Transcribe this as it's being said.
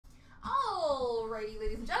Alrighty,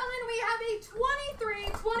 ladies and gentlemen, we have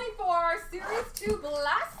a 23-24 Series 2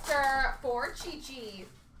 Blaster for Cheechi.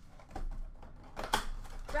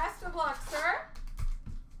 Best of luck, sir.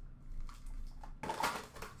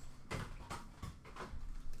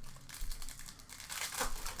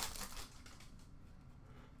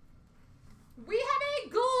 We have a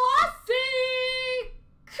glossy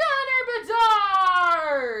Connor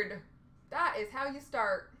Bedard. That is how you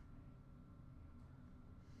start.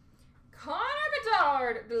 Connor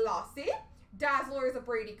Bedard, glossy. Dazzlers of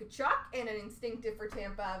Brady Tkachuk and an instinctive for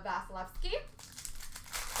Tampa, Vasilevsky.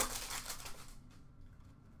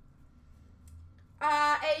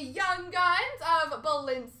 A Young Guns of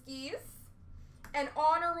Balinskis. An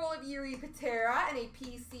Honor Roll of Yuri Patera and a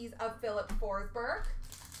PCs of Philip Forsberg.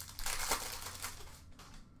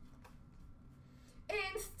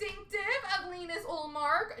 Instinctive of Linus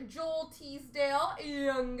Ullmark, Joel Teasdale,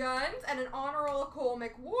 Young Guns, and an Honor Roll of Cole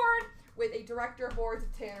McWard with a Director of Boards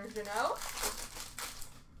of Tanner Jeannot.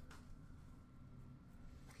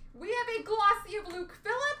 We have a glossy of Luke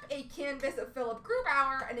Phillip, a canvas of Philip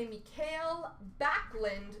Grubauer, and a Mikael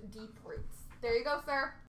Backlund Deep Roots. There you go, sir.